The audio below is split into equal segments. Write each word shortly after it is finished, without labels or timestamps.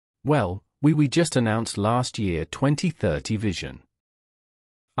Well, we just announced last year 2030 vision.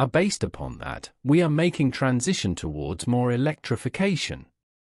 Based upon that, we are making transition towards more electrification.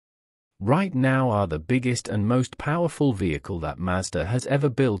 Right now are the biggest and most powerful vehicle that Mazda has ever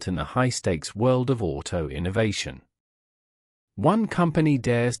built in the high-stakes world of auto innovation. One company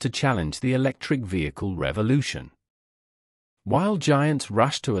dares to challenge the electric vehicle revolution. While giants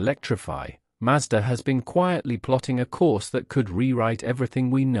rush to electrify, Mazda has been quietly plotting a course that could rewrite everything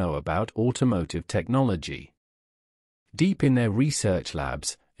we know about automotive technology. Deep in their research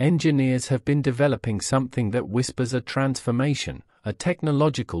labs, engineers have been developing something that whispers a transformation, a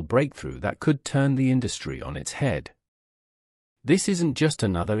technological breakthrough that could turn the industry on its head. This isn't just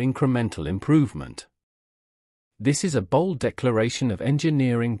another incremental improvement. This is a bold declaration of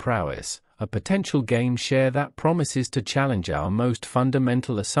engineering prowess, a potential game share that promises to challenge our most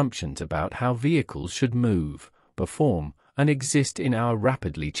fundamental assumptions about how vehicles should move, perform, and exist in our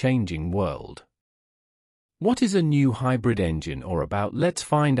rapidly changing world. What is a new hybrid engine all about? Let's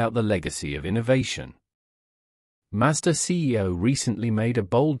find out the legacy of innovation. Mazda CEO recently made a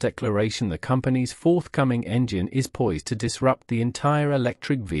bold declaration: the company's forthcoming engine is poised to disrupt the entire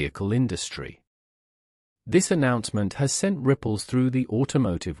electric vehicle industry. This announcement has sent ripples through the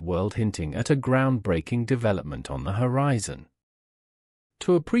automotive world, hinting at a groundbreaking development on the horizon.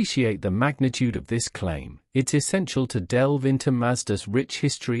 To appreciate the magnitude of this claim, it's essential to delve into Mazda's rich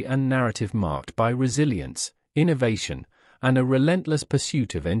history and narrative marked by resilience, innovation, and a relentless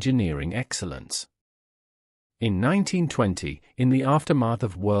pursuit of engineering excellence. In 1920, in the aftermath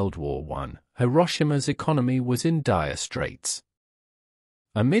of World War I, Hiroshima's economy was in dire straits.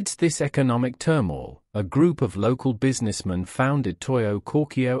 Amidst this economic turmoil, a group of local businessmen founded Toyo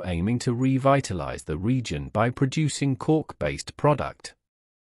Corkyo, aiming to revitalize the region by producing cork-based product.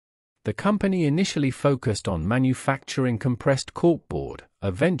 The company initially focused on manufacturing compressed corkboard,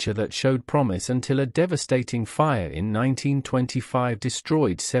 a venture that showed promise until a devastating fire in 1925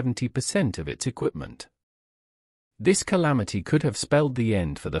 destroyed 70% of its equipment. This calamity could have spelled the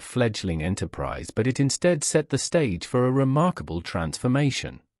end for the fledgling enterprise, but it instead set the stage for a remarkable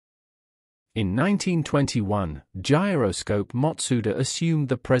transformation. In 1921, gyroscope Matsuda assumed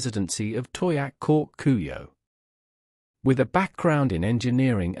the presidency of Toyo Corkyo. With a background in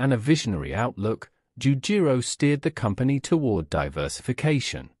engineering and a visionary outlook, Jujiro steered the company toward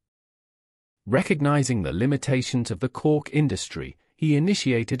diversification. Recognizing the limitations of the cork industry, he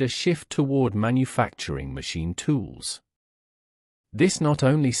initiated a shift toward manufacturing machine tools. This not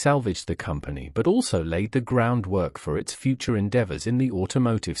only salvaged the company but also laid the groundwork for its future endeavors in the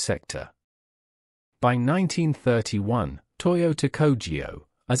automotive sector. By 1931, Toyota Kogyo,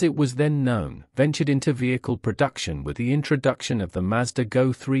 as it was then known, ventured into vehicle production with the introduction of the Mazda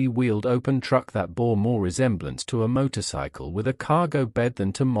Go three-wheeled open truck that bore more resemblance to a motorcycle with a cargo bed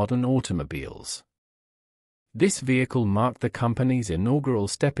than to modern automobiles. This vehicle marked the company's inaugural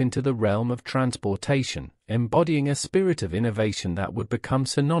step into the realm of transportation, embodying a spirit of innovation that would become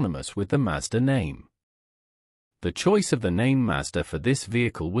synonymous with the Mazda name. The choice of the name Mazda for this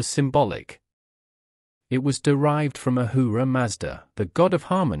vehicle was symbolic. It was derived from Ahura Mazda, the god of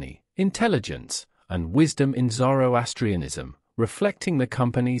harmony, intelligence, and wisdom in Zoroastrianism, reflecting the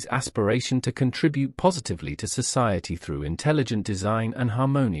company's aspiration to contribute positively to society through intelligent design and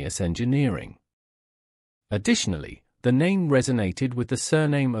harmonious engineering. Additionally, the name resonated with the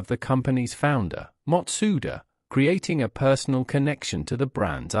surname of the company's founder, Matsuda, creating a personal connection to the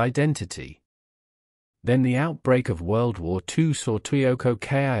brand's identity. Then the outbreak of World War II saw Toyo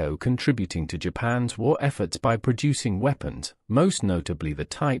Corkyo contributing to Japan's war efforts by producing weapons, most notably the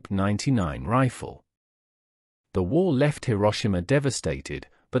Type 99 rifle. The war left Hiroshima devastated,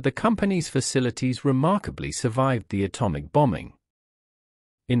 but the company's facilities remarkably survived the atomic bombing.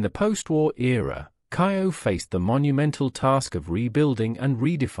 In the post-war era, Kyo faced the monumental task of rebuilding and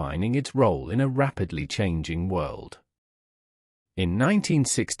redefining its role in a rapidly changing world. In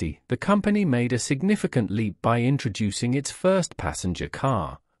 1960, the company made a significant leap by introducing its first passenger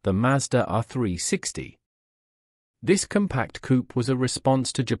car, the Mazda R360. This compact coupe was a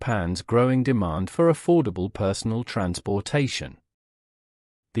response to Japan's growing demand for affordable personal transportation.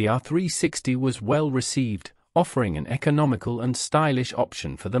 The R360 was well received, offering an economical and stylish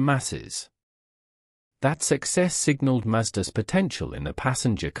option for the masses. That success signaled Mazda's potential in the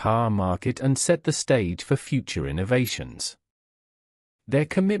passenger car market and set the stage for future innovations. Their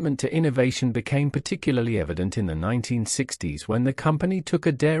commitment to innovation became particularly evident in the 1960s when the company took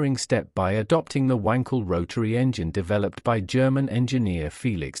a daring step by adopting the Wankel rotary engine developed by German engineer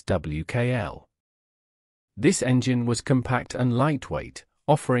Felix Wkl. This engine was compact and lightweight,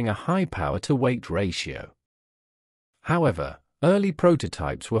 offering a high power-to-weight ratio. However, Early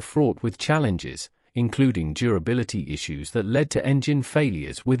prototypes were fraught with challenges, including durability issues that led to engine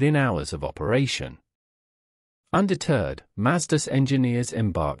failures within hours of operation. Undeterred, Mazda's engineers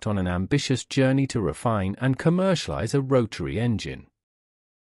embarked on an ambitious journey to refine and commercialize a rotary engine.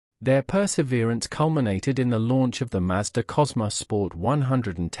 Their perseverance culminated in the launch of the Mazda Cosmos Sport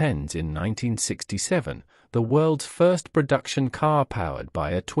 110s in 1967, the world's first production car powered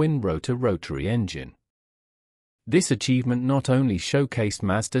by a twin-rotor rotary engine. This achievement not only showcased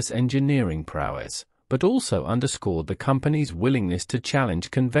Mazda's engineering prowess, but also underscored the company's willingness to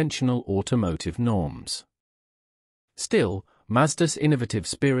challenge conventional automotive norms. Still, Mazda's innovative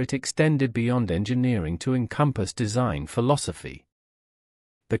spirit extended beyond engineering to encompass design philosophy.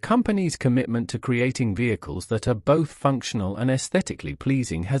 The company's commitment to creating vehicles that are both functional and aesthetically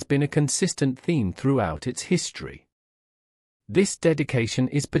pleasing has been a consistent theme throughout its history. This dedication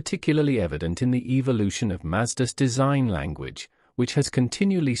is particularly evident in the evolution of Mazda's design language, which has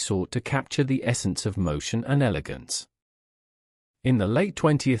continually sought to capture the essence of motion and elegance. In the late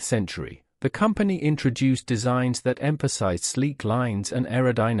 20th century, the company introduced designs that emphasized sleek lines and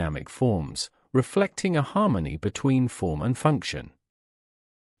aerodynamic forms, reflecting a harmony between form and function.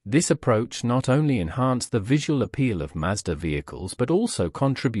 This approach not only enhanced the visual appeal of Mazda vehicles but also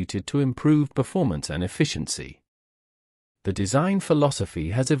contributed to improved performance and efficiency. The design philosophy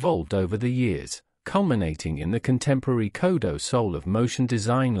has evolved over the years, culminating in the contemporary Kodo soul of motion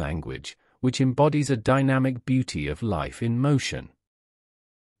design language, which embodies a dynamic beauty of life in motion.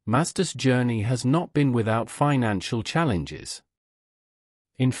 Mazda's journey has not been without financial challenges.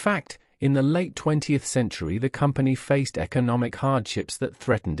 In fact, in the late 20th century the company faced economic hardships that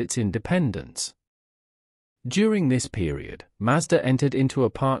threatened its independence. During this period, Mazda entered into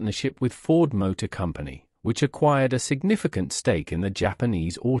a partnership with Ford Motor Company, which acquired a significant stake in the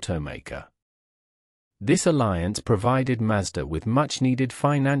Japanese automaker. This alliance provided Mazda with much-needed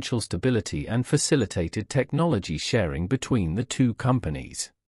financial stability and facilitated technology sharing between the two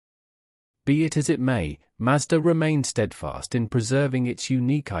companies. Be it as it may, Mazda remained steadfast in preserving its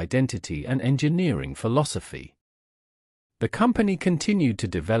unique identity and engineering philosophy. The company continued to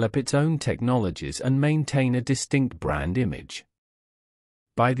develop its own technologies and maintain a distinct brand image.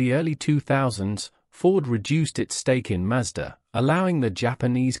 By the early 2000s, Ford reduced its stake in Mazda, allowing the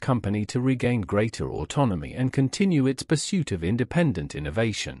Japanese company to regain greater autonomy and continue its pursuit of independent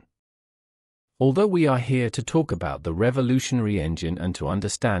innovation. Although we are here to talk about the revolutionary engine and to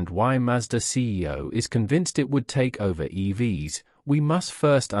understand why Mazda CEO is convinced it would take over EVs, we must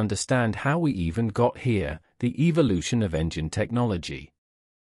first understand how we even got here, the evolution of engine technology.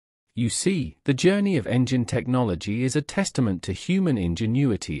 You see, the journey of engine technology is a testament to human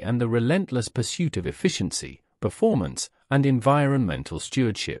ingenuity and the relentless pursuit of efficiency, performance, and environmental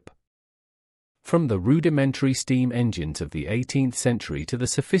stewardship. From the rudimentary steam engines of the 18th century to the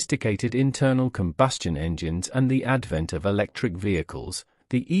sophisticated internal combustion engines and the advent of electric vehicles,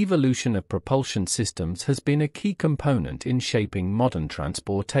 the evolution of propulsion systems has been a key component in shaping modern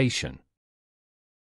transportation.